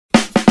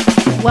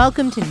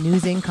Welcome to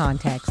News in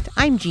Context.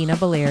 I'm Gina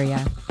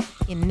Valeria.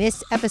 In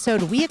this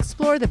episode, we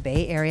explore the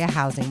Bay Area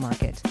housing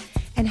market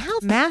and how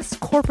mass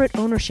corporate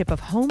ownership of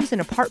homes and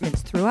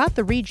apartments throughout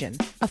the region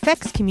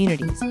affects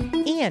communities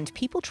and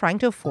people trying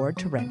to afford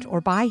to rent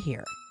or buy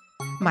here.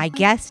 My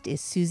guest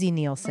is Susie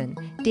Nielsen,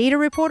 data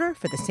reporter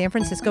for the San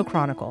Francisco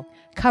Chronicle,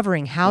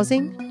 covering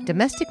housing,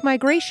 domestic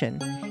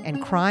migration,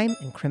 and crime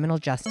and criminal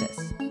justice.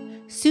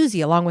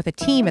 Susie, along with a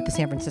team at the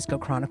San Francisco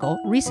Chronicle,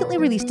 recently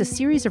released a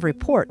series of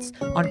reports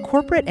on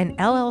corporate and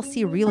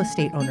LLC real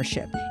estate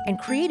ownership and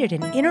created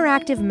an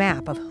interactive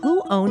map of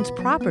who owns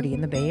property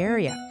in the Bay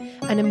Area,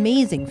 an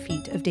amazing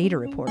feat of data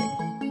reporting.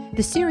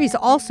 The series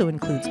also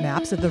includes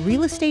maps of the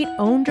real estate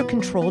owned or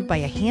controlled by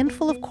a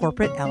handful of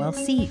corporate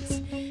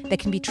LLCs that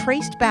can be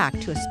traced back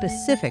to a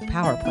specific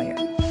power player.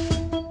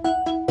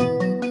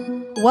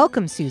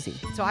 Welcome, Susie.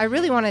 So I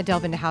really want to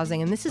delve into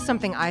housing, and this is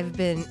something I've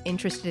been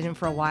interested in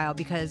for a while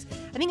because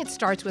I think it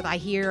starts with I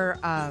hear,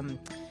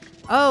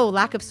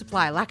 lack of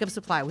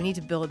supply. We need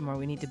to build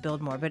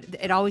more. But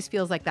it always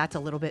feels like that's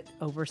a little bit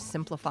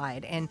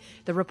oversimplified. And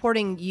the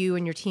reporting you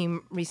and your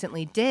team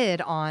recently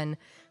did on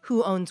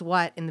who owns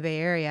what in the Bay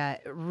Area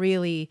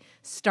really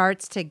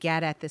starts to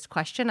get at this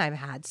question I've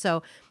had.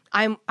 So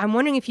I'm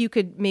wondering if you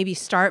could maybe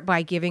start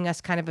by giving us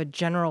kind of a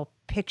general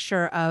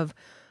picture of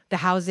the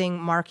housing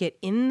market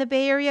in the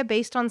Bay Area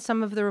based on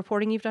some of the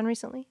reporting you've done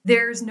recently?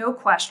 There's no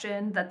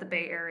question that the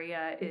Bay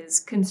Area is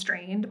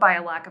constrained by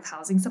a lack of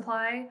housing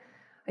supply.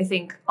 I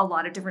think a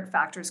lot of different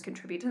factors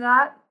contribute to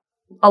that.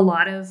 A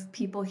lot of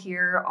people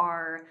here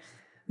are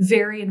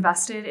very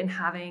invested in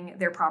having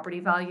their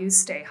property values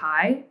stay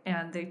high,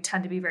 and they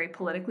tend to be very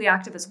politically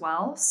active as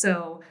well.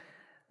 So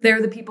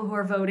they're the people who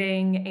are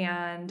voting,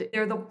 and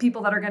they're the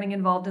people that are getting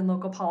involved in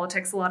local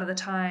politics a lot of the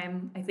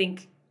time. I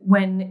think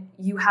when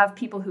you have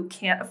people who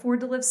can't afford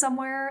to live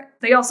somewhere,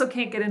 they also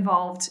can't get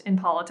involved in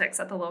politics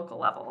at the local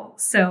level.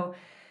 So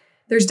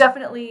there's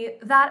definitely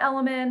that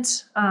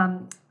element.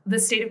 The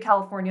state of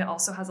California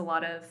also has a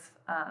lot of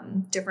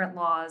different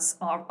laws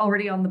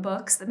already on the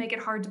books that make it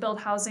hard to build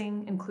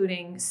housing,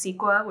 including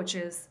CEQA, which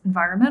is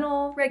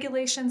environmental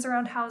regulations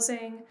around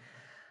housing.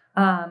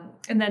 And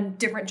then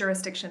different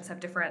jurisdictions have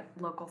different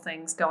local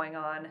things going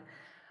on.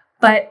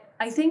 But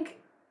I think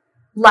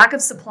lack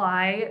of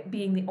supply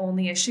being the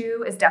only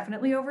issue is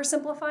definitely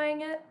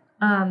oversimplifying it.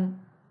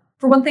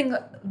 For one thing,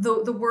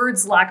 the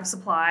words lack of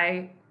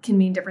supply can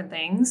mean different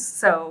things.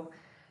 So,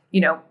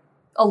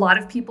 a lot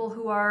of people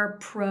who are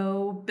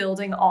pro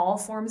building all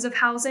forms of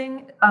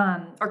housing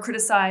are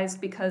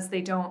criticized because they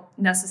don't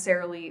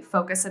necessarily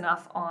focus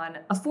enough on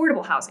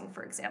affordable housing,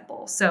 for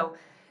example. So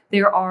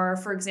there are,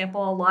 for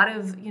example, a lot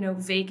of,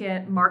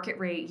 vacant market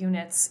rate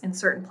units in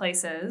certain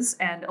places,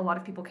 and a lot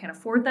of people can't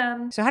afford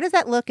them. So how does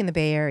that look in the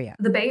Bay Area?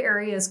 The Bay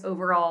Area's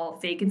overall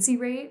vacancy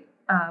rate,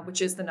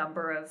 which is the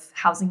number of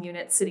housing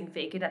units sitting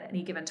vacant at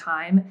any given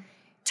time,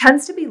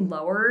 tends to be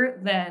lower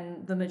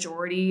than the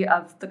majority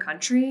of the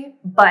country,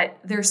 but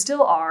there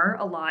still are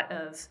a lot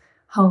of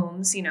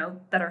homes,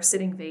 that are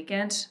sitting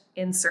vacant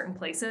in certain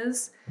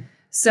places.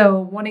 So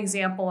one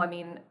example,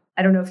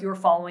 I don't know if you were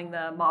following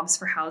the Moms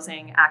for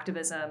Housing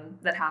activism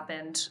that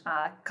happened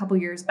a couple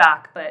years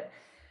back, but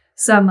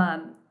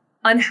some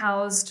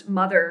unhoused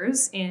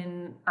mothers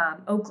in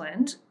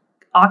Oakland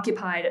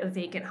occupied a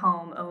vacant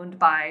home owned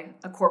by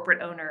a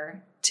corporate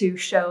owner to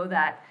show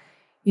that,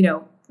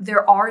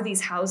 there are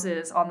these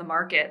houses on the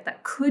market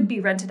that could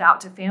be rented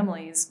out to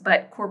families,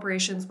 but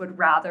corporations would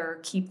rather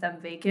keep them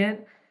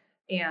vacant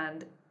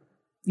and,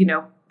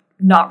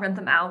 not rent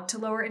them out to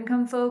lower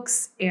income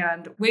folks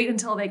and wait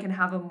until they can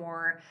have a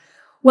more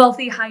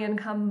wealthy, high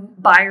income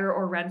buyer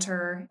or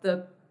renter.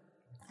 The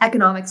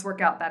economics work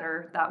out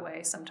better that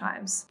way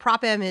sometimes.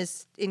 Prop M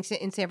is in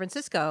San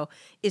Francisco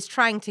is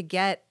trying to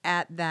get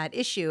at that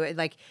issue.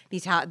 Like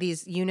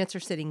these units are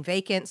sitting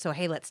vacant. So,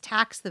 hey, let's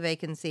tax the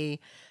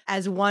vacancy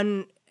as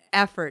one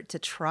effort to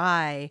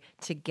try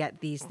to get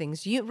these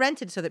things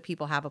rented so that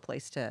people have a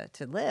place to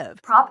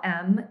live. Prop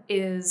M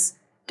is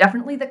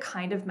definitely the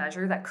kind of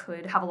measure that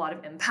could have a lot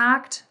of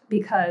impact,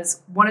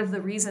 because one of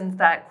the reasons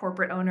that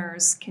corporate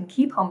owners can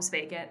keep homes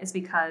vacant is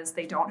because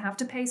they don't have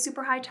to pay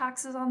super high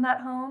taxes on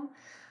that home.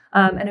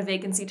 And a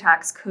vacancy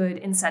tax could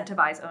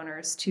incentivize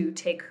owners to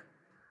take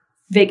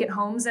vacant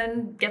homes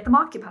and get them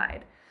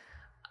occupied.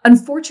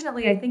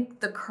 Unfortunately, I think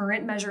the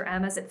current Measure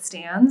M as it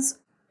stands,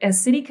 a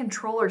city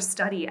controller's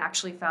study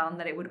actually found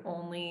that it would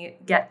only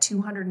get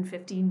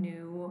 250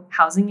 new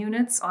housing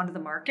units onto the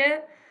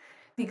market,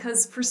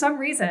 because for some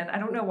reason, I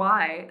don't know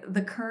why,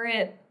 the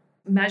current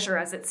measure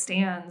as it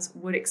stands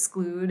would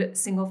exclude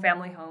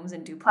single-family homes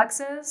and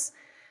duplexes,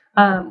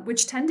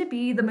 which tend to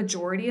be the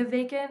majority of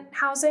vacant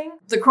housing.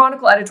 The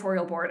Chronicle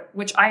editorial board,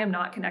 which I am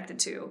not connected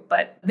to,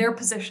 but their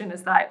position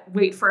is that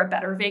wait for a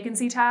better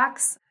vacancy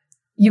tax.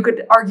 You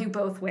could argue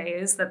both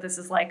ways, that this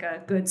is like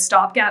a good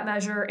stopgap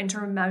measure,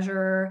 interim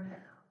measure,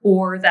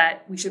 or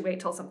that we should wait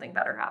till something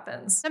better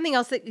happens. Something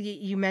else that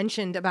you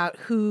mentioned about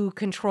who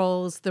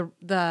controls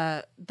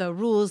the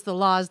rules, the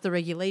laws, the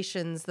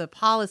regulations, the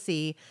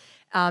policy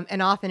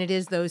And often it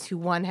is those who,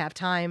 one, have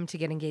time to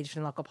get engaged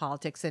in local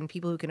politics and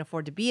people who can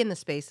afford to be in the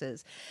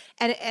spaces.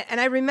 And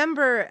I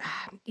remember,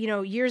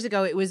 years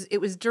ago, it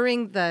was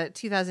during the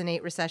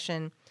 2008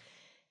 recession.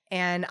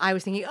 And I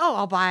was thinking, oh,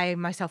 I'll buy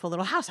myself a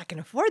little house. I can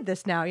afford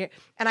this now.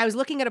 And I was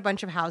looking at a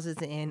bunch of houses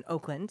in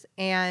Oakland.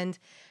 And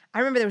I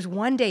remember there was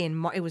one day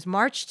it was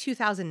March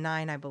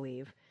 2009, I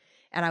believe.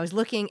 And I was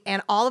looking,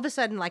 and all of a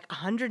sudden, like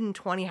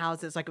 120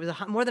 houses, like it was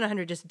more than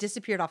 100, just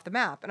disappeared off the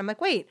map. And I'm like,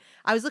 wait,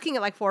 I was looking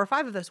at like 4 or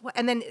 5 of those.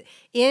 And then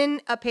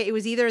it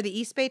was either the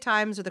East Bay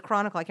Times or the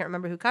Chronicle, I can't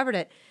remember who covered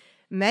it,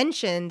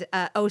 mentioned,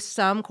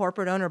 some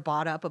corporate owner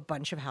bought up a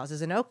bunch of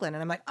houses in Oakland.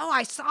 And I'm like, oh,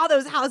 I saw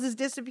those houses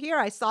disappear.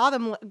 I saw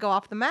them go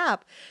off the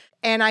map.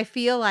 And I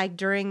feel like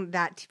during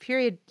that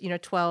period,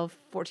 12,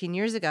 14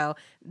 years ago,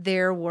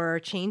 there were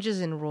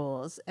changes in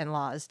rules and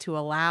laws to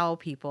allow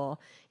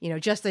people,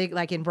 just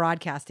like in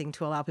broadcasting,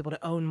 to allow people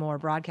to own more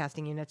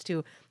broadcasting units,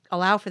 to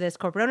allow for this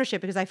corporate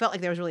ownership, because I felt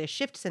like there was really a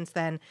shift since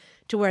then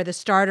to where the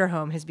starter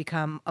home has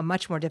become a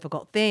much more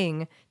difficult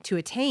thing to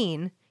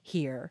attain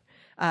here.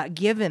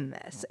 Given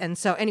this. And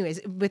so anyways,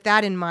 with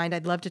that in mind,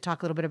 I'd love to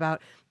talk a little bit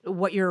about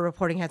what your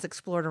reporting has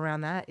explored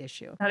around that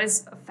issue. That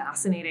is a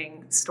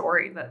fascinating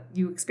story that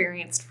you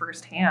experienced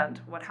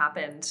firsthand, what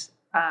happened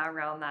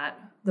around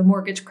the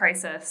mortgage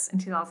crisis in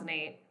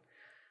 2008.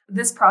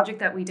 This project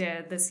that we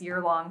did, this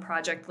year-long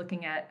project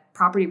looking at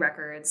property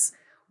records,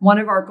 one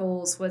of our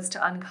goals was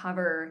to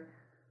uncover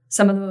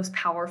some of the most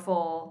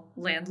powerful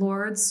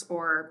landlords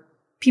or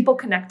people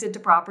connected to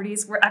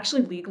properties. We're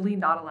actually legally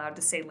not allowed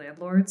to say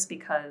landlords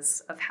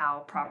because of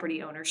how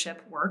property ownership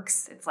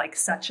works. It's like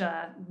such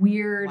a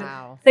weird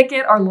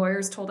thicket. Our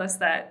lawyers told us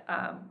that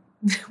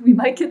we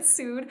might get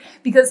sued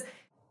because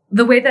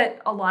the way that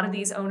a lot of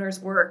these owners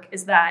work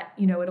is that,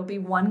 it'll be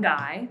one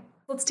guy.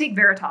 Let's take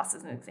Veritas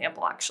as an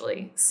example,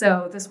 actually.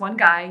 So this one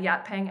guy,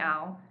 Yat Peng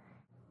Ao,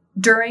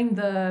 during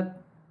the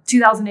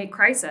 2008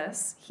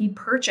 crisis, he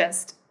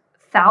purchased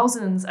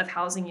thousands of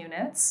housing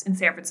units in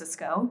San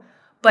Francisco,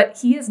 but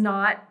he is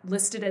not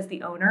listed as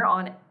the owner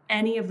on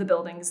any of the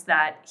buildings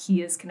that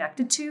he is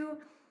connected to.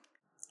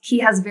 He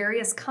has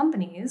various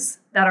companies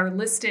that are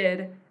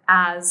listed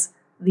as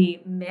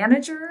the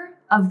manager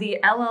of the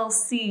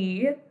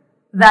LLC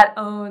that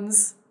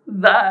owns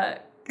the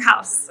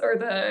house or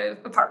the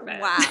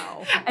apartment.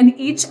 Wow. And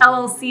each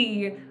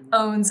LLC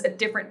owns a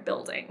different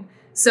building.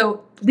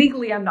 So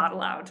legally, I'm not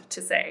allowed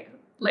to say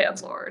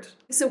landlord.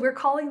 So we're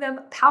calling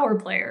them power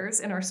players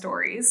in our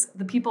stories,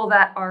 the people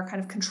that are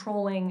kind of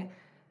controlling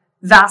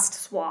vast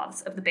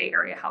swaths of the Bay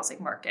Area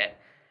housing market.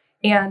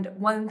 And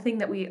one thing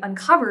that we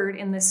uncovered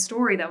in this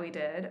story that we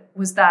did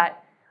was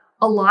that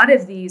a lot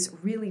of these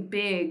really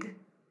big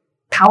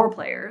power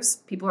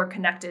players, people who are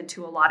connected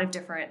to a lot of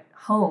different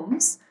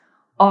homes,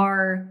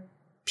 are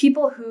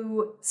people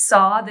who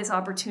saw this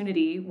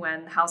opportunity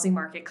when the housing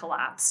market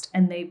collapsed,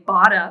 and they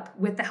bought up,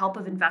 with the help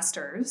of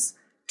investors,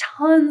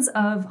 tons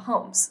of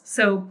homes.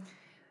 So,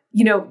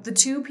 the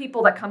two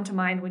people that come to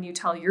mind when you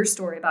tell your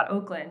story about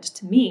Oakland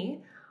to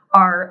me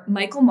are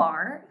Michael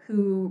Maher,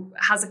 who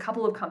has a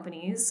couple of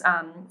companies,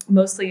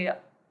 mostly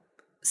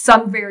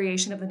some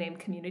variation of the name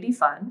Community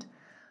Fund.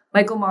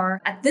 Michael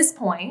Maher, at this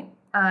point,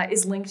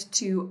 is linked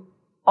to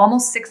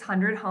almost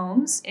 600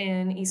 homes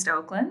in East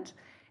Oakland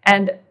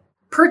and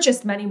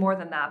purchased many more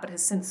than that, but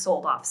has since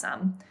sold off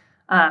some.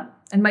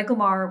 And Michael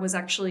Maher was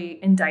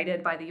actually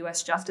indicted by the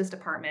U.S. Justice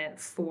Department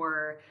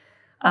for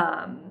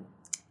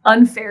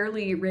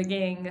unfairly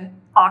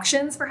rigging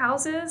auctions for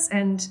houses,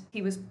 and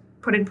he was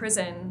put in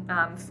prison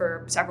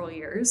for several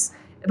years.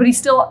 But he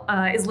still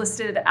is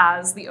listed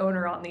as the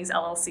owner on these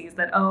LLCs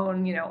that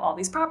own, all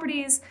these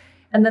properties.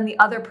 And then the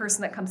other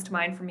person that comes to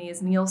mind for me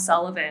is Neil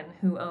Sullivan,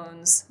 who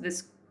owns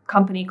this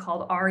company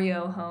called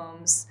Ario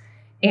Homes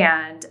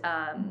and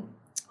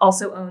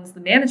also owns the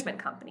management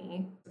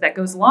company that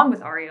goes along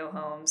with Ario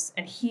Homes.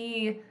 And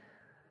he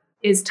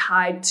is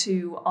tied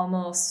to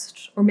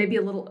almost, or maybe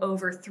a little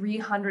over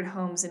 300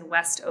 homes in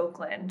West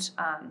Oakland,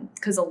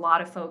 because a lot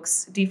of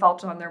folks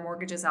defaulted on their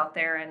mortgages out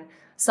there, and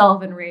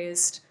Sullivan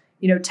raised,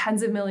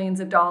 tens of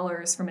millions of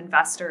dollars from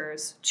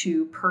investors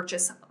to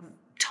purchase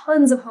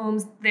tons of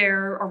homes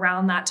there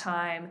around that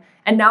time,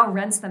 and now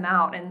rents them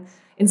out, and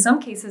in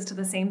some cases to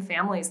the same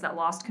families that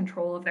lost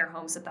control of their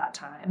homes at that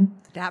time.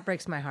 That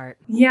breaks my heart.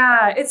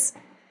 Yeah,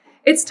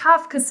 it's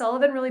tough because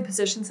Sullivan really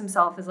positions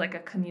himself as like a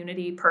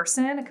community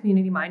person, a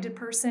community-minded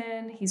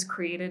person. He's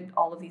created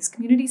all of these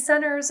community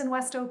centers in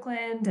West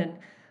Oakland, and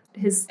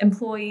his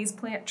employees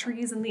plant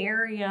trees in the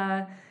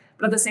area.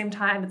 But at the same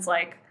time, it's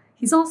like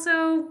he's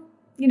also,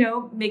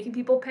 making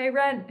people pay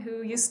rent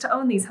who used to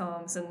own these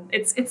homes. And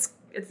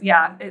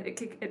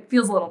it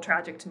feels a little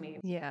tragic to me.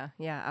 Yeah,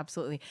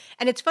 absolutely.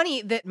 And it's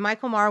funny that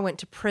Michael Maher went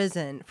to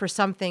prison for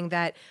something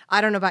that, I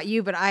don't know about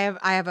you, but I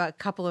have a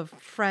couple of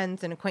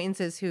friends and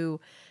acquaintances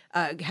who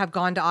have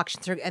gone to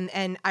auctions.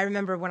 And I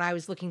remember when I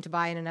was looking to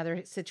buy in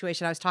another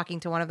situation, I was talking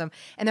to one of them,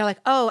 and they're like,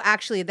 "Oh,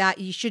 actually, that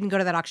you shouldn't go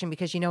to that auction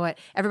because you know what?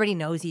 Everybody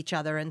knows each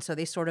other, and so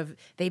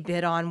they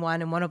bid on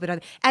one, and one will bid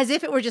on as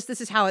if it were just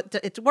this is how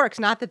it works,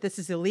 not that this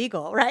is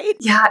illegal, right?"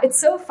 Yeah, it's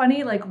so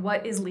funny, like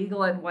what is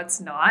legal and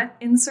what's not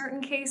in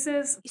certain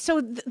cases.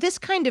 So this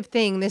kind of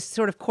thing, this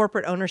sort of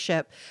corporate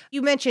ownership,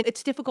 you mentioned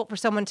it's difficult for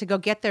someone to go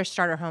get their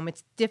starter home.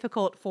 It's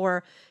difficult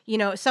for,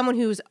 someone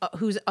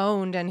who's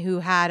owned and who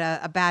had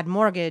a bad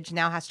mortgage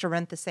now has to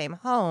rent the same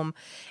home.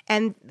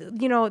 And,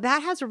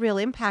 that has a real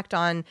impact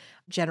on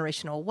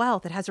generational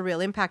wealth. It has a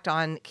real impact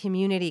on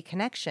community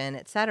connection,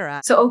 et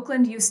cetera. So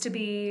Oakland used to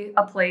be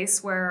a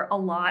place where a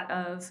lot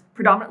of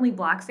predominantly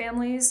Black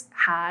families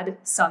had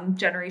some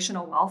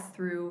generational wealth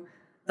through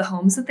the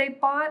homes that they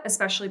bought,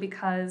 especially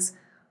because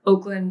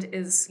Oakland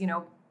is,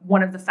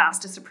 one of the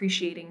fastest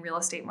appreciating real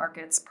estate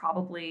markets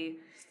probably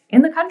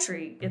in the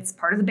country. It's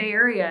part of the Bay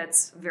Area.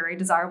 It's a very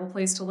desirable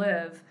place to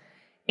live.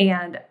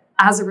 And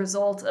as a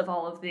result of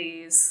all of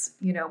these,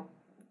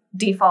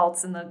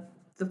 defaults and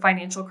the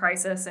financial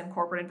crisis and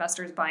corporate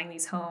investors buying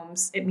these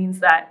homes, it means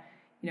that,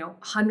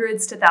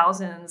 hundreds to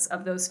thousands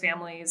of those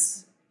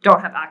families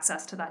don't have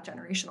access to that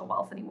generational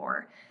wealth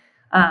anymore.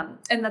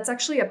 And that's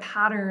actually a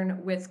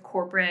pattern with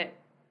corporate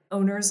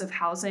owners of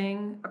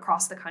housing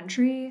across the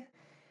country.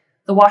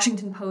 The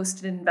Washington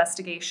Post did an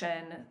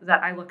investigation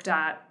that I looked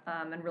at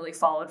and really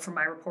followed from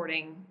my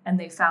reporting, and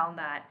they found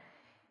that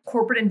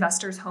corporate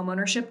investors'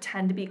 homeownership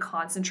tend to be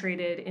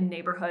concentrated in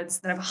neighborhoods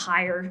that have a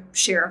higher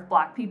share of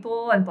Black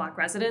people and Black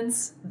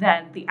residents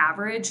than the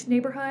average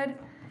neighborhood.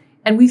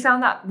 And we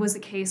found that was the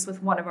case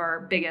with one of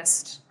our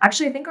biggest,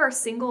 actually, I think our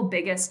single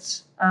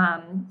biggest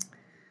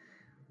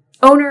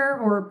owner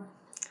or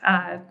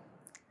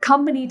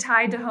company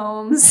tied to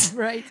homes,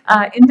 right?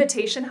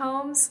 Invitation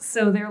Homes.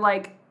 So they're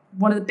like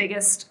one of the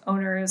biggest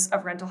owners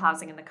of rental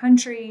housing in the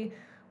country.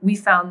 We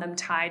found them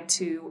tied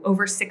to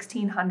over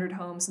 1,600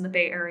 homes in the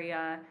Bay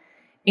Area.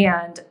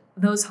 And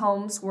those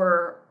homes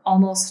were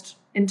almost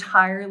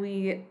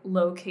entirely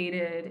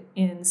located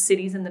in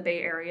cities in the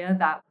Bay Area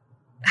that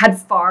had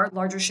far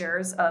larger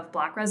shares of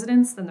Black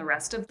residents than the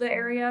rest of the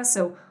area.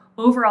 So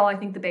overall, I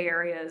think the Bay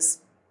Area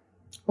is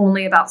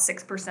only about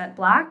 6%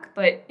 Black,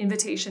 but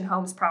Invitation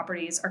Homes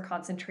properties are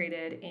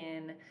concentrated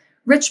in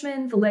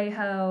Richmond,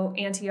 Vallejo,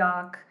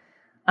 Antioch,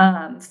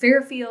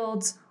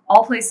 Fairfield,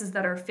 all places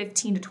that are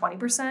 15 to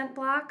 20%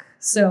 Black.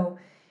 So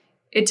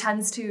it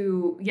tends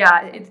to,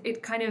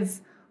 it kind of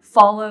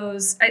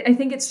follows. I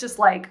think it's just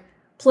like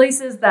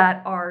places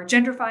that are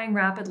gentrifying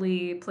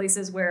rapidly,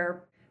 places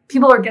where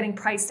people are getting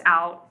priced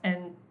out,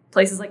 and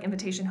places like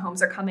Invitation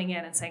Homes are coming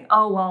in and saying,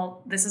 oh,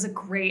 well, this is a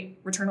great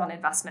return on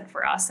investment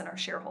for us and our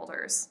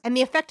shareholders. And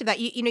the effect of that,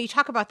 you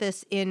talk about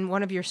this in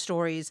one of your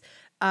stories.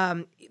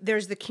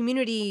 There's the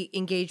community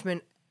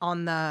engagement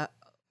on the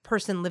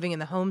person living in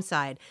the home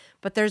side,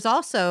 but there's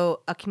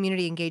also a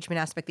community engagement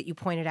aspect that you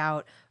pointed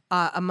out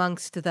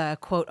amongst the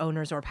quote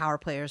owners or power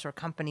players or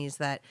companies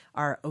that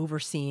are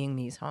overseeing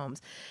these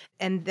homes.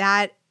 And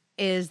that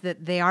is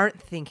that they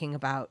aren't thinking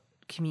about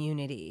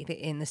community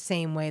in the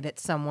same way that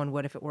someone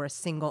would if it were a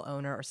single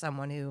owner or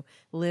someone who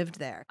lived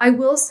there. I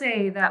will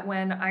say that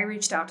when I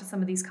reached out to some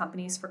of these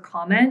companies for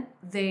comment,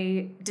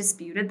 they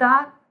disputed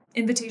that.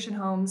 Invitation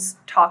Homes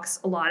talks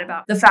a lot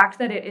about the fact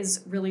that it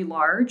is really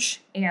large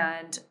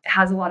and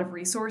has a lot of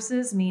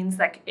resources means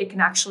that it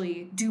can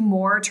actually do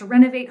more to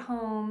renovate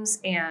homes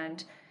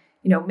and,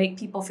 make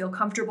people feel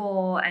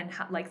comfortable and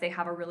like they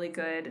have a really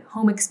good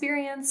home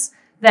experience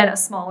than a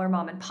smaller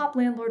mom and pop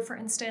landlord, for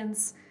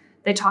instance.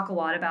 They talk a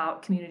lot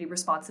about community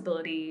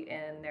responsibility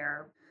in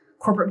their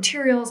corporate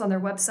materials on their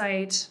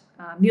website.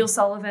 Neil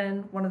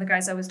Sullivan, one of the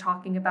guys I was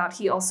talking about,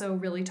 he also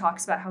really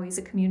talks about how he's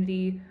a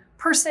community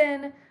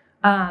person.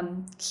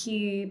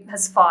 He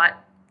has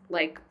fought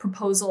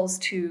proposals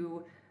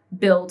to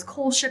build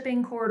coal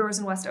shipping corridors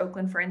in West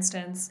Oakland, for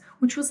instance,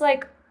 which was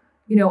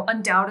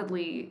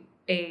undoubtedly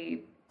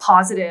a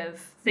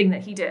positive thing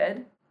that he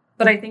did.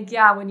 But I think,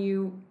 when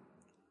you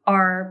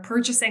are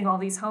purchasing all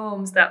these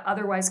homes that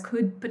otherwise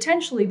could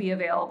potentially be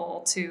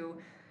available to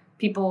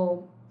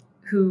people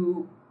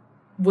who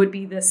would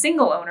be the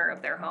single owner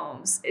of their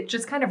homes, it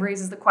just kind of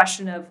raises the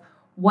question of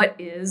what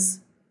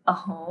is a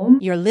home.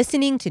 You're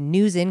listening to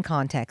News in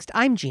Context.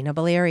 I'm Gina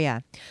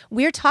Valeria.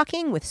 We're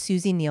talking with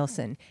Susie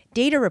Nielsen,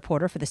 data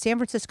reporter for the San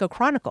Francisco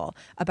Chronicle,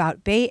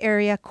 about Bay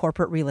Area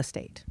corporate real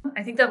estate.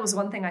 I think that was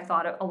one thing I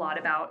thought a lot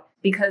about,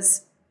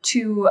 because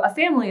to a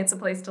family, it's a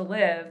place to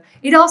live.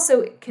 It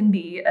also can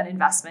be an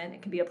investment.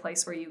 It can be a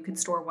place where you can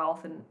store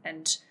wealth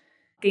and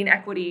gain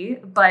equity.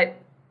 But,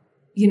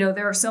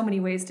 there are so many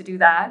ways to do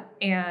that.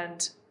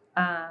 And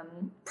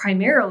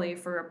primarily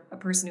for a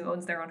person who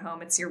owns their own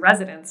home, it's your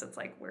residence. It's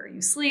like where you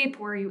sleep,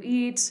 where you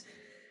eat,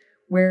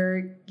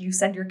 where you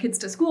send your kids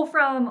to school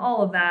from,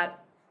 all of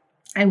that.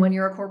 And when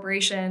you're a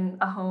corporation,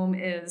 a home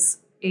is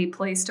a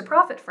place to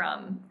profit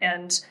from.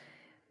 And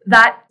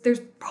that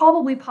there's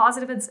probably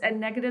positives and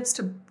negatives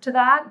to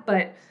that,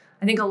 but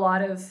I think a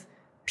lot of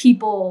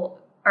people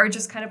are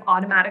just kind of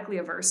automatically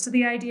averse to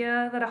the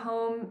idea that a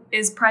home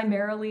is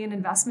primarily an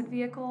investment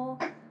vehicle.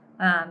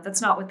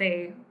 That's not what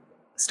they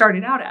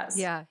started out as.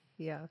 Yeah.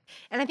 Yeah.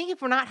 And I think if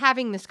we're not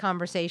having this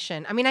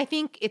conversation, I mean, I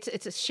think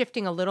it's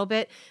shifting a little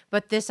bit,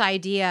 but this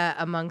idea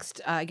amongst,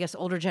 I guess,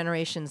 older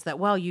generations that,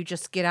 well, you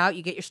just get out,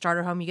 you get your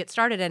starter home, you get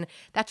started. And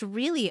that's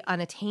really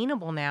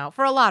unattainable now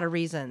for a lot of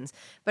reasons.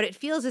 But it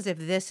feels as if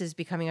this is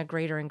becoming a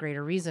greater and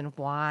greater reason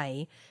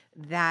why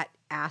that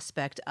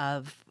aspect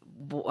of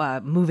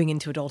moving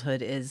into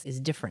adulthood is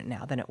different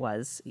now than it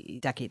was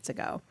decades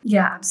ago.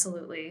 Yeah,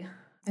 absolutely.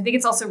 I think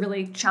it's also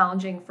really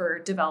challenging for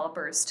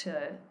developers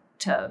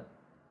to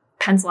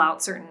pencil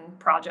out certain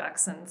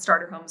projects, and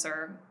starter homes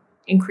are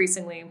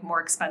increasingly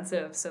more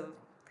expensive. So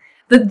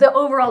the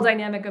overall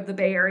dynamic of the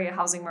Bay Area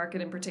housing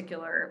market in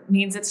particular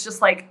means it's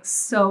just like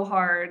so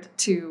hard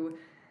to,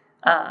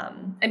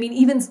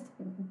 even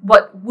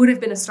what would have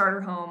been a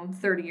starter home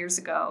 30 years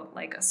ago,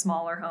 like a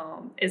smaller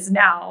home, is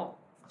now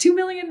 $2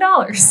 million.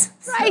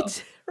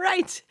 Right.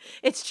 Right.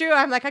 It's true.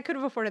 I'm like, I could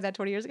have afforded that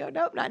 20 years ago.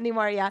 Nope, not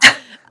anymore. Yeah.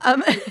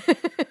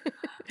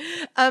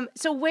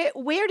 So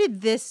where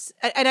did this,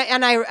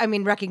 I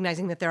mean,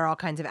 recognizing that there are all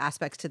kinds of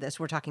aspects to this,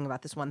 we're talking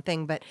about this one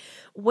thing, but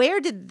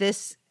where did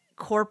this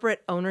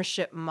corporate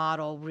ownership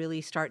model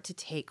really start to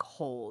take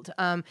hold?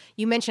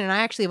 You mentioned, and I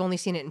actually have only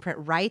seen it in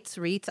print, REITs,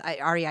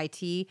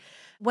 REIT.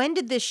 When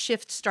did this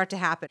shift start to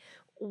happen?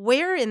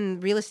 Where in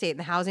real estate and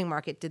the housing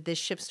market did this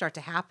shift start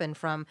to happen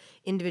from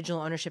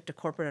individual ownership to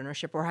corporate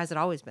ownership, or has it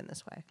always been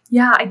this way?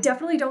 Yeah, I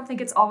definitely don't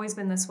think it's always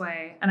been this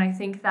way. And I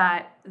think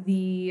that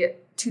the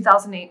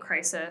 2008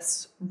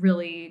 crisis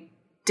really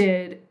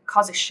did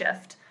cause a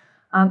shift.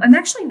 I'm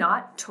actually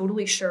not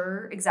totally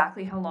sure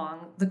exactly how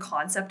long the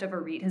concept of a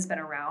REIT has been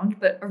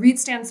around, but a REIT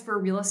stands for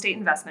Real Estate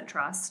Investment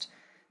Trust.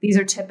 These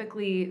are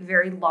typically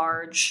very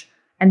large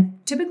and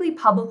typically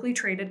publicly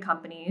traded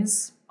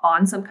companies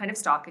on some kind of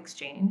stock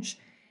exchange.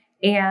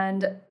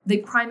 And they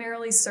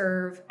primarily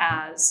serve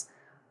as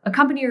a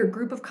company or a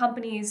group of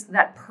companies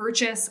that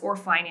purchase or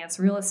finance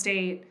real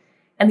estate.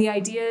 And the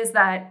idea is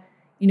that,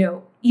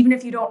 even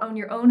if you don't own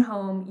your own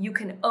home, you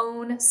can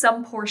own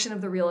some portion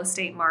of the real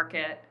estate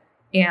market.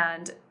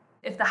 And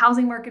if the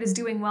housing market is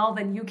doing well,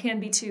 then you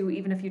can be too,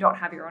 even if you don't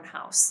have your own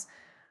house.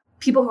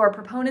 People who are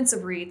proponents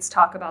of REITs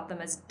talk about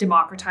them as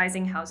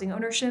democratizing housing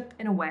ownership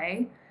in a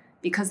way,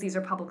 because these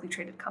are publicly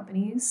traded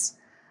companies.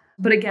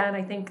 But again,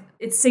 I think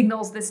it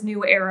signals this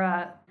new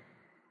era.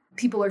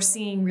 People are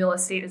seeing real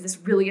estate as this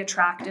really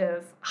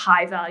attractive,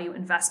 high-value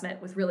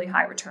investment with really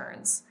high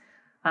returns.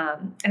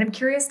 And I'm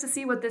curious to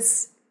see what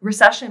this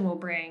recession will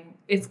bring.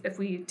 If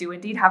we do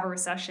indeed have a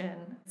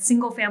recession,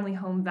 single-family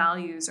home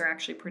values are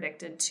actually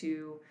predicted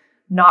to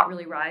not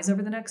really rise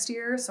over the next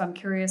year. So I'm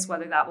curious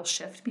whether that will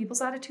shift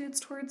people's attitudes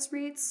towards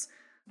REITs.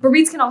 But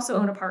REITs can also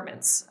own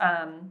apartments.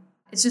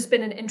 It's just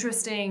been an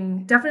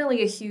interesting,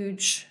 definitely a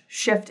huge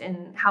shift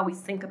in how we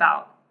think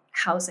about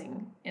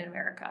housing in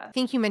America. I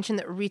think you mentioned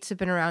that REITs have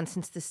been around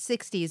since the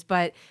 60s,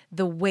 but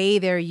the way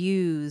they're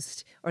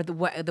used, or the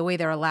way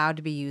they're allowed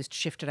to be used,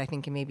 shifted, I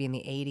think, maybe in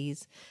the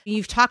 80s.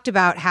 You've talked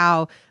about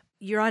how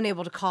you're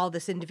unable to call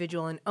this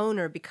individual an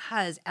owner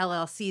because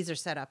LLCs are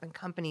set up and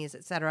companies,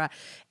 et cetera.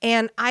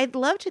 And I'd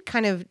love to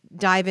kind of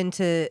dive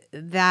into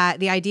that,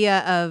 the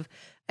idea of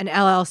an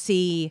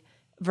LLC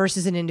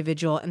versus an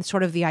individual, and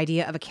sort of the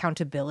idea of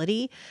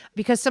accountability,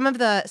 because some of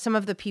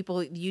the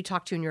people you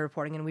talk to in your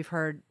reporting, and we've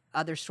heard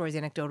other stories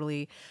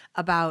anecdotally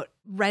about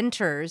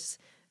renters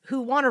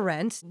who want to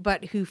rent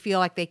but who feel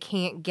like they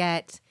can't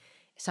get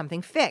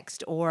something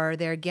fixed, or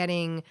they're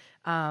getting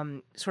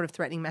sort of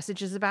threatening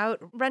messages about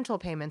rental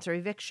payments or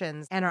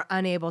evictions and are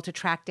unable to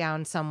track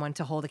down someone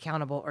to hold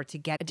accountable or to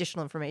get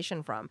additional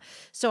information from.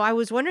 So I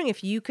was wondering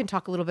if you can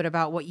talk a little bit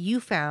about what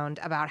you found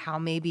about how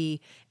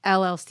maybe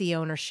LLC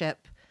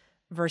ownership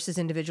versus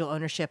individual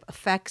ownership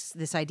affects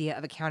this idea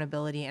of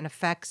accountability and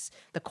affects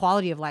the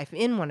quality of life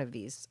in one of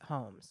these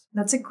homes.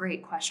 That's a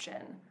great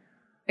question.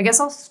 I guess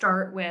I'll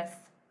start with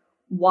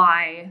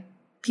why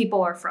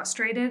people are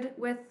frustrated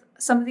with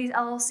some of these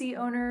LLC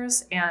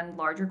owners and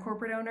larger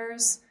corporate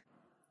owners.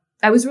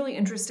 I was really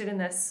interested in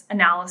this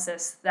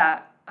analysis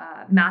that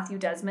Matthew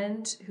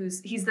Desmond,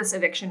 he's this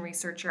eviction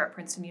researcher at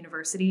Princeton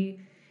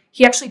University,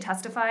 he actually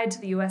testified to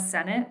the U.S.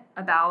 Senate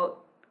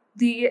about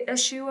the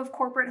issue of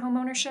corporate home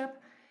ownership.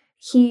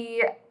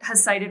 He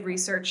has cited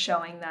research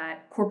showing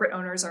that corporate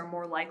owners are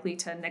more likely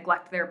to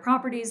neglect their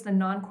properties than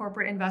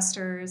non-corporate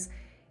investors,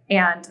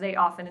 and they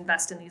often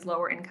invest in these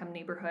lower income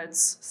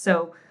neighborhoods.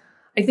 So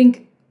I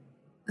think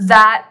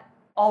that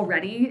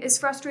already is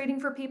frustrating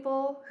for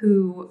people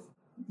who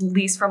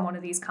lease from one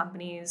of these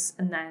companies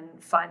and then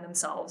find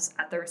themselves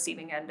at the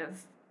receiving end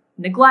of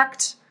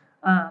neglect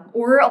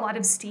or a lot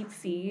of steep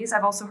fees.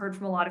 I've also heard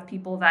from a lot of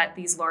people that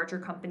these larger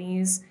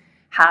companies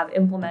have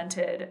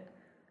implemented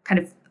kind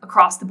of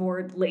across the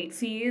board late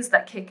fees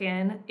that kick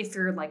in if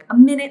you're like a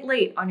minute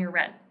late on your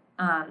rent.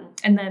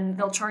 And then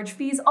they'll charge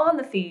fees on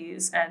the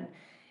fees. And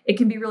it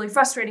can be really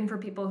frustrating for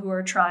people who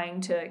are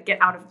trying to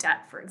get out of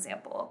debt, for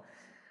example.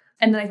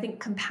 And then I think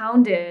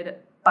compounded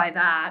by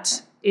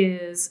that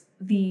is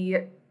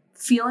the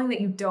feeling that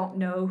you don't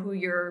know who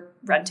you're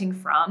renting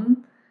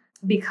from,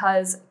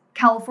 because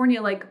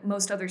California, like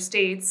most other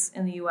states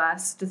in the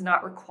US, does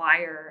not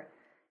require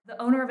the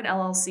owner of an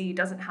LLC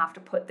doesn't have to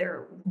put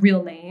their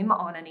real name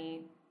on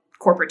any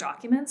corporate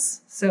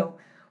documents. So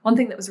one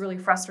thing that was really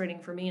frustrating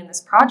for me in this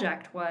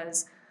project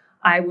was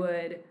I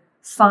would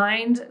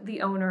find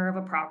the owner of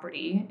a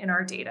property in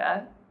our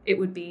data. It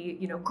would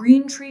be,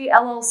 Green Tree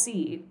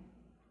LLC.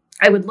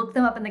 I would look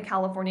them up in the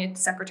California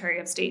Secretary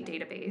of State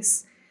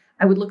database.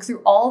 I would look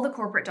through all the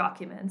corporate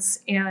documents,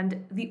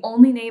 and the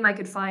only name I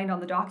could find on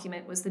the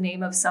document was the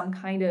name of some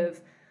kind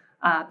of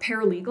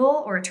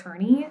paralegal or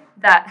attorney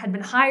that had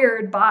been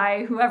hired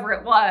by whoever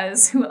it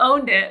was who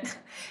owned it.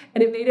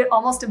 And it made it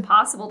almost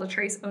impossible to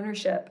trace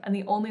ownership. And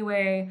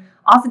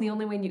often the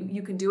only way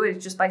you can do it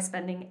is just by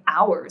spending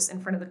hours in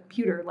front of the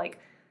computer, like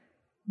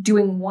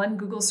doing one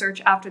Google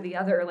search after the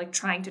other, like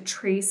trying to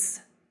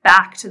trace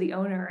back to the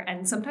owner.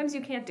 And sometimes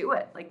you can't do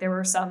it. Like there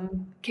were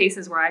some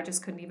cases where I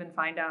just couldn't even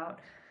find out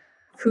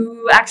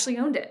who actually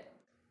owned it.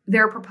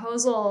 There are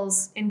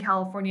proposals in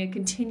California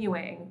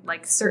continuing,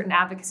 like certain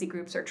advocacy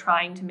groups are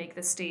trying to make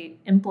the state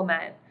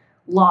implement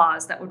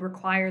laws that would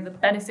require the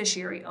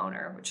beneficiary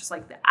owner, which is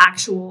like the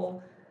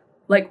actual,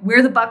 like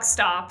where the buck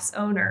stops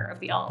owner of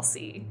the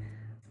LLC.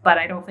 But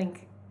I don't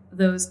think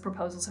those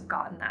proposals have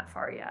gotten that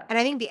far yet. And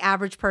I think the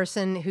average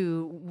person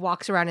who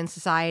walks around in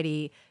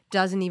society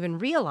doesn't even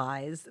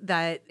realize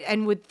that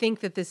and would think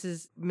that this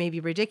is maybe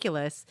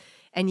ridiculous.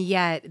 And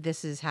yet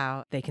this is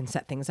how they can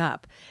set things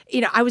up.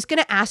 I was going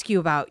to ask you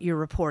about your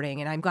reporting,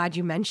 and I'm glad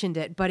you mentioned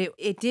it, but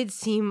it did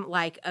seem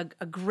like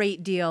a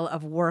great deal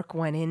of work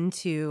went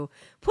into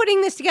putting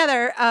this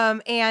together.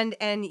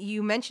 And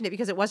you mentioned it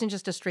because it wasn't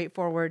just a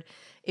straightforward,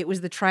 it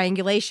was the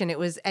triangulation.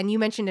 And you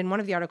mentioned in one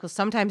of the articles,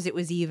 sometimes it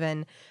was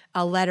even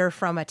a letter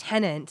from a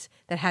tenant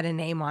that had a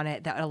name on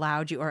it that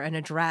allowed you, or an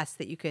address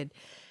that you could,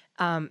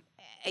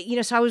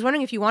 so I was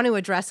wondering if you want to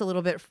address a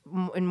little bit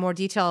in more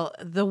detail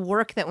the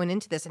work that went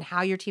into this and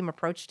how your team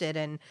approached it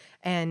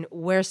and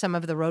where some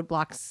of the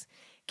roadblocks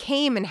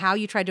came and how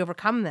you tried to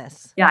overcome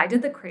this. Yeah, I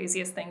did the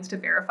craziest things to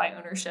verify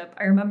ownership.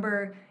 I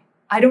remember,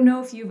 I don't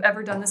know if you've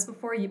ever done this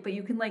before, but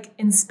you can like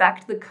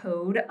inspect the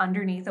code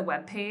underneath a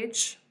web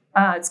page.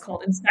 It's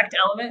called Inspect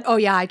Element. Oh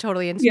yeah, I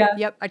totally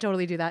Yep, I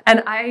totally do that.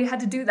 And I had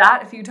to do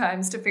that a few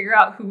times to figure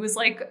out who was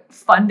like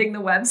funding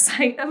the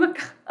website of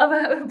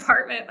an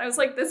apartment. I was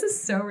like, this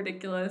is so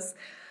ridiculous.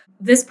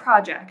 This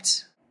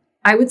project,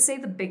 I would say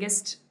the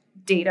biggest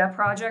data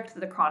project that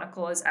the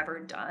Chronicle has ever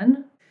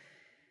done.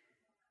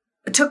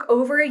 It took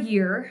over a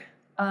year.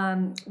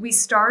 We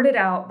started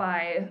out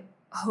by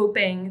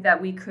hoping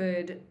that we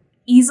could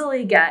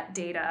easily get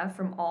data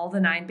from all the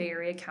 9 Bay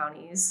Area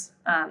counties.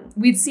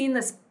 We'd seen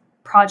this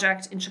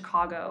project in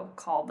Chicago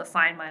called the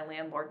Find My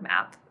Landlord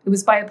Map. It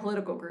was by a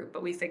political group,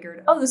 but we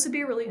figured, this would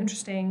be a really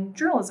interesting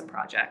journalism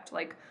project.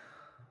 Like,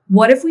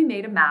 what if we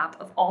made a map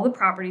of all the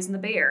properties in the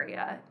Bay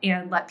Area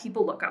and let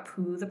people look up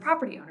who the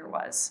property owner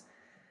was?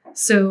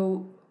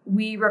 So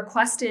we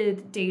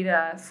requested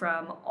data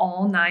from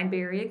all 9 Bay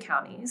Area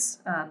counties.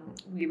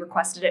 We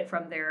requested it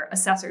from their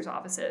assessor's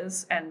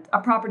offices, and a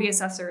property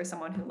assessor is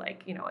someone who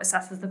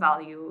assesses the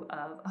value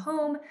of a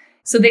home.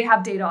 So they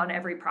have data on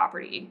every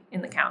property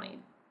in the county.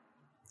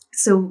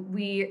 So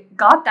we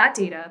got that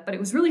data, but it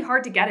was really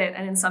hard to get it.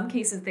 And in some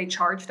cases, they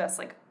charged us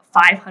like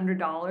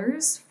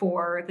 $500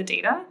 for the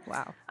data.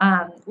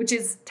 Wow. Which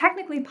is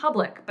technically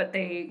public, but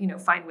they,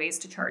 find ways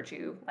to charge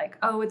you like,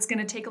 it's going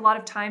to take a lot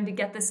of time to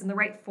get this in the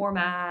right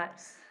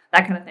format,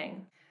 that kind of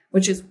thing,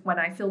 which is when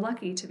I feel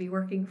lucky to be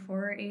working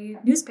for a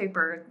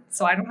newspaper,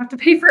 so I don't have to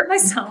pay for it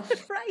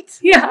myself. Right.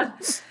 Yeah.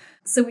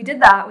 So we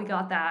did that. We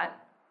got that.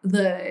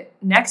 The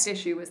next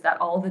issue was that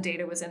all of the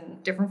data was in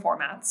different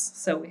formats.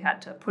 So we had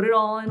to put it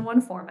all in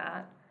one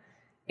format.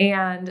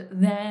 And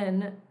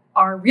then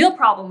our real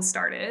problem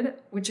started,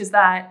 which is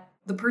that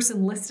the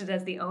person listed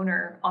as the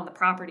owner on the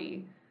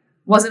property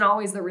wasn't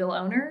always the real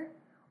owner,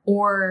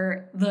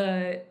 or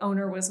the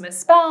owner was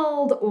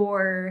misspelled,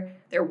 or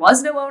there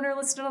was no owner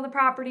listed on the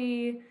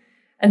property.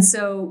 And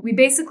so we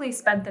basically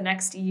spent the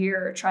next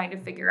year trying to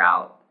figure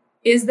out,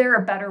 is there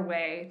a better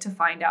way to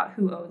find out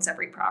who owns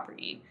every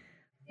property?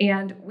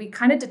 And we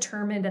kind of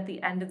determined at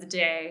the end of the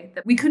day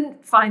that we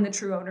couldn't find the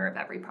true owner of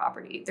every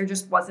property. There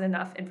just wasn't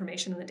enough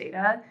information in the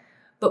data.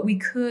 But we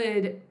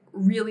could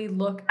really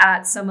look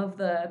at some of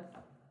the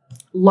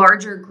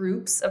larger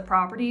groups of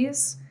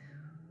properties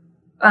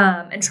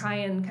and try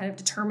and kind of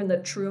determine the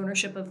true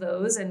ownership of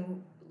those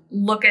and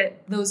look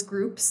at those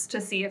groups to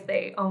see if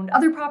they owned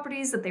other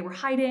properties that they were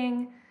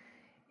hiding.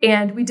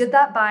 And we did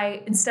that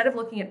by, instead of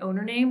looking at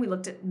owner name, we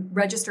looked at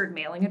registered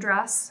mailing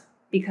address,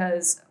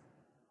 because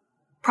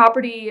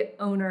property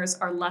owners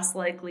are less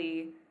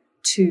likely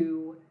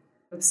to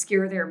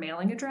obscure their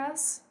mailing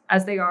address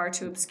as they are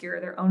to obscure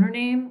their owner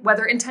name,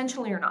 whether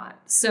intentionally or not.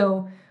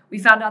 So we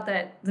found out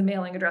that the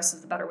mailing address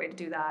is the better way to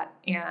do that.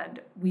 And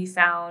we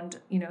found,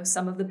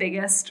 some of the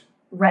biggest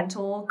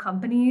rental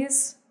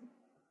companies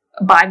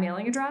by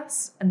mailing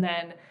address. And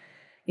then,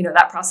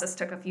 that process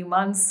took a few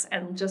months,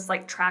 and just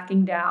like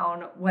tracking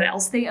down what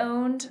else they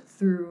owned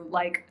through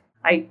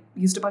I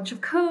used a bunch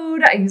of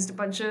code. I used a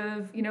bunch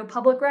of,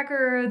 public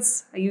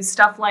records. I used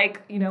stuff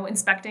like,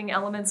 inspecting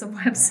elements of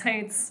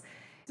websites.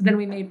 Then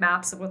we made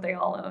maps of what they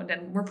all owned,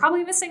 and we're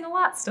probably missing a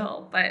lot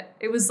still, but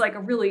it was like a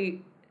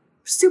really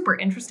super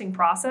interesting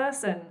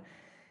process. And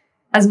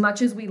as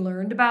much as we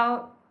learned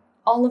about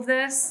all of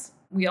this,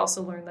 we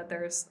also learned that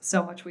there's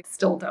so much we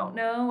still don't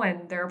know.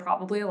 And there are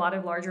probably a lot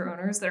of larger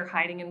owners that are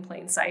hiding in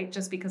plain sight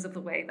just because of the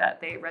way that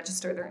they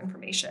register their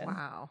information.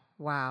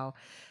 Wow.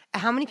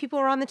 How many people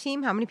were on the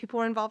team? How many people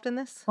were involved in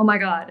this? Oh my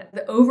God.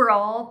 The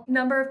overall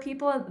number of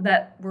people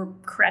that were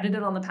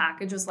credited on the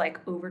package was like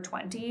over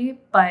 20,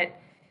 but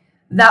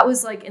that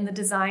was like in the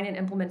design and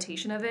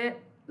implementation of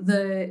it.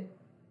 The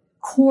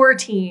core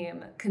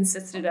team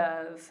consisted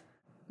of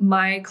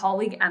my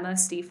colleague, Emma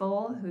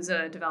Stiefel, who's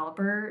a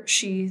developer.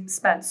 She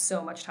spent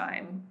so much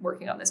time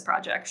working on this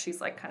project. She's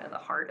like kind of the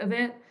heart of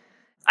it.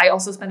 I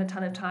also spent a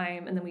ton of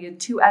time, and then we had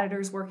 2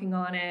 editors working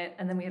on it,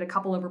 and then we had a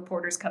couple of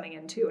reporters coming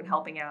in too and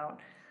helping out.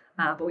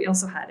 But we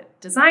also had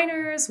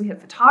designers, we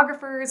had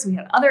photographers, we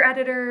had other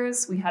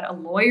editors, we had a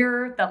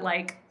lawyer that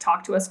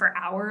talked to us for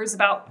hours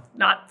about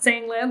not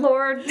saying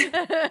landlord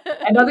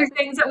and other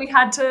things that we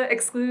had to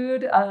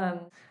exclude.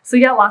 So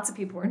yeah, lots of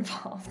people were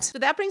involved. So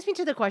that brings me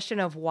to the question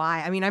of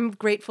why. I mean, I'm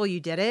grateful you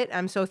did it.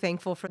 I'm so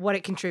thankful for what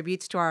it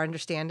contributes to our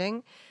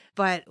understanding.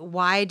 But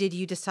why did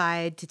you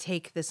decide to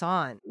take this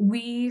on?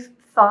 We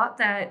thought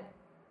that,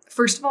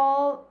 first of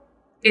all,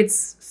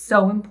 it's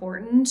so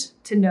important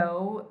to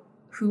know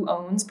who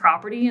owns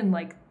property in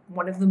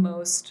one of the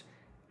most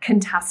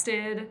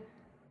contested,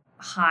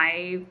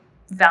 high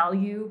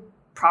value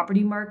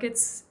property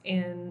markets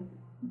in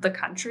the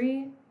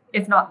country,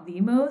 if not the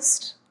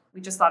most.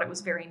 We just thought it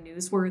was very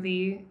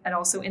newsworthy and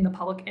also in the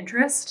public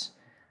interest.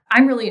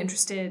 I'm really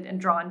interested and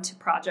drawn to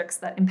projects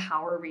that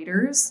empower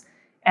readers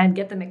and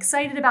get them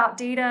excited about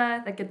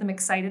data, that get them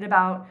excited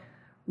about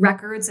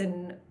records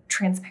and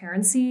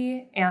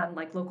transparency and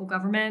local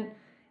government.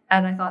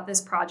 And I thought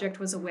this project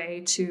was a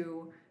way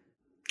to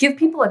give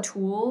people a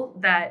tool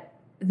that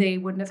they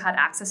wouldn't have had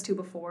access to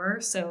before.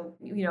 So,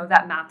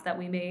 that map that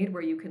we made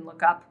where you can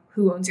look up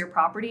who owns your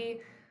property.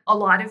 A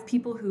lot of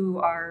people who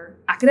are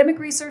academic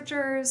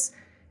researchers,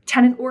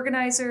 tenant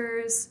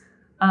organizers,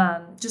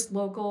 just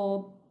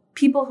local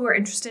people who are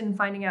interested in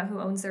finding out who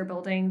owns their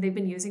building, they've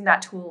been using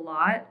that tool a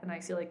lot. And I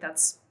feel like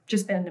that's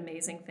just been an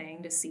amazing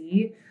thing to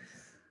see.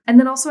 And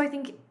then also, I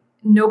think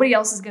nobody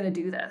else is going to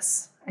do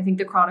this. I think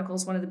the Chronicle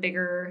is one of the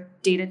bigger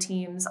data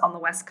teams on the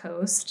West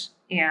Coast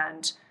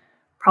and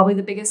probably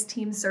the biggest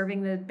team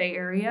serving the Bay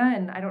Area.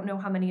 And I don't know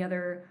how many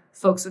other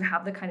folks would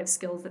have the kind of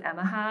skills that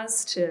Emma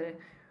has to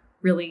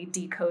really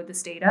decode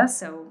this data.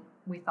 So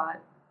we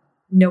thought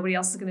nobody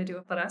else is going to do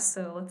it but us,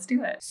 so let's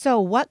do it. So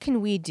what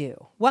can we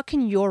do? What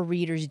can your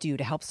readers do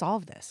to help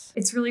solve this?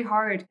 It's really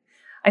hard.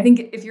 I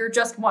think if you're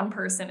just one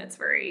person, it's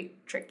very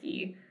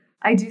tricky.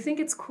 I do think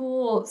it's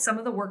cool, some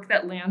of the work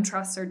that land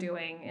trusts are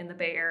doing in the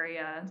Bay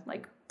Area,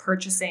 like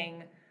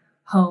purchasing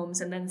homes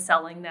and then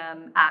selling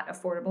them at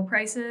affordable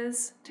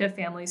prices to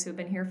families who've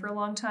been here for a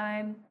long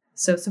time.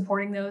 So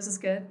supporting those is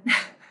good.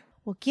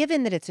 Well,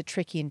 given that it's a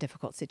tricky and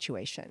difficult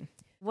situation,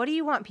 what do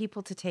you want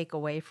people to take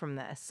away from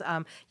this?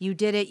 You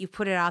did it, you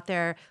put it out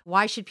there.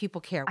 Why should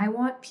people care? I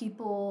want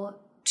people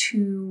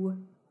to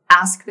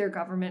ask their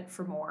government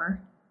for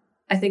more.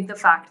 I think the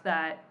fact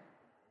that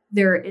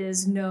there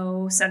is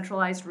no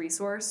centralized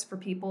resource for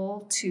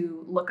people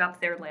to look up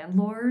their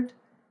landlord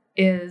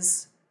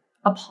is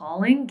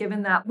appalling,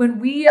 given that when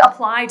we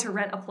apply to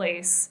rent a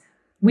place,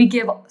 we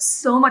give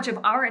so much of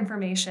our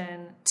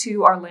information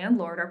to our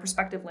landlord, our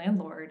prospective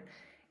landlord,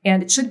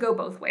 and it should go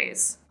both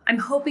ways. I'm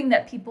hoping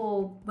that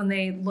people, when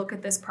they look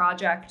at this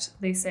project,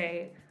 they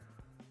say,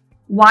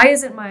 why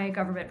isn't my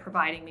government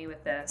providing me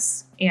with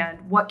this? And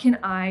what can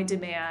I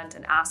demand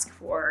and ask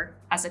for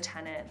as a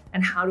tenant?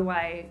 And how do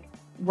I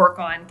work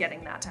on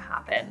getting that to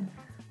happen?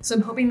 So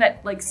I'm hoping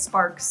that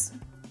sparks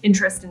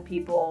interest in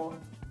people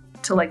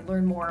to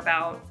learn more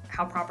about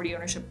how property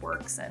ownership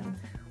works and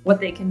what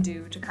they can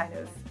do to kind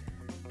of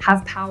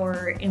have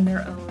power in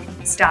their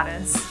own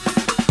status.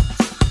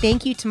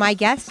 Thank you to my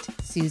guest,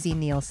 Susie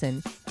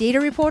Nielsen,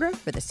 data reporter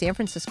for the San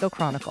Francisco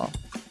Chronicle.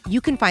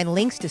 You can find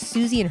links to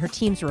Susie and her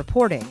team's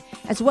reporting,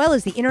 as well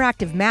as the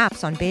interactive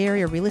maps on Bay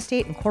Area real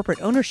estate and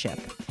corporate ownership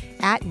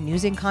at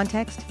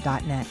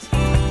newsincontext.net.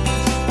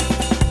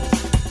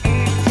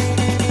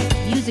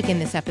 Music in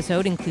this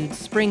episode includes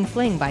Spring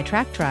Fling by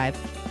Track Tribe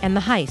and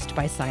The Heist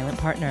by Silent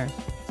Partner.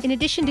 In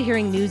addition to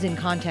hearing News in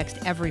Context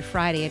every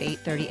Friday at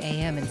 8:30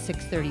 a.m. and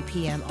 6:30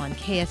 p.m. on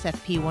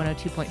KSFP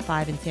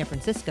 102.5 in San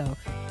Francisco,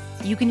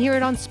 you can hear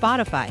it on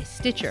Spotify,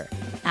 Stitcher,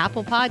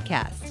 Apple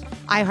Podcasts,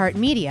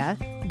 iHeartMedia,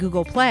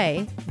 Google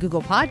Play,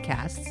 Google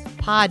Podcasts,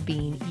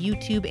 Podbean,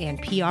 YouTube,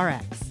 and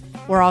PRX.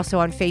 We're also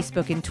on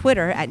Facebook and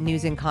Twitter at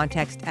News in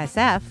Context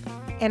SF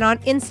and on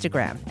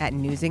Instagram at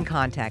News in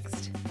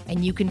Context.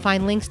 And you can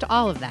find links to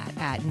all of that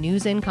at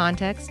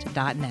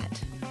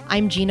newsincontext.net.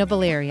 I'm Gina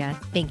Valeria.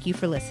 Thank you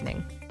for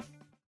listening.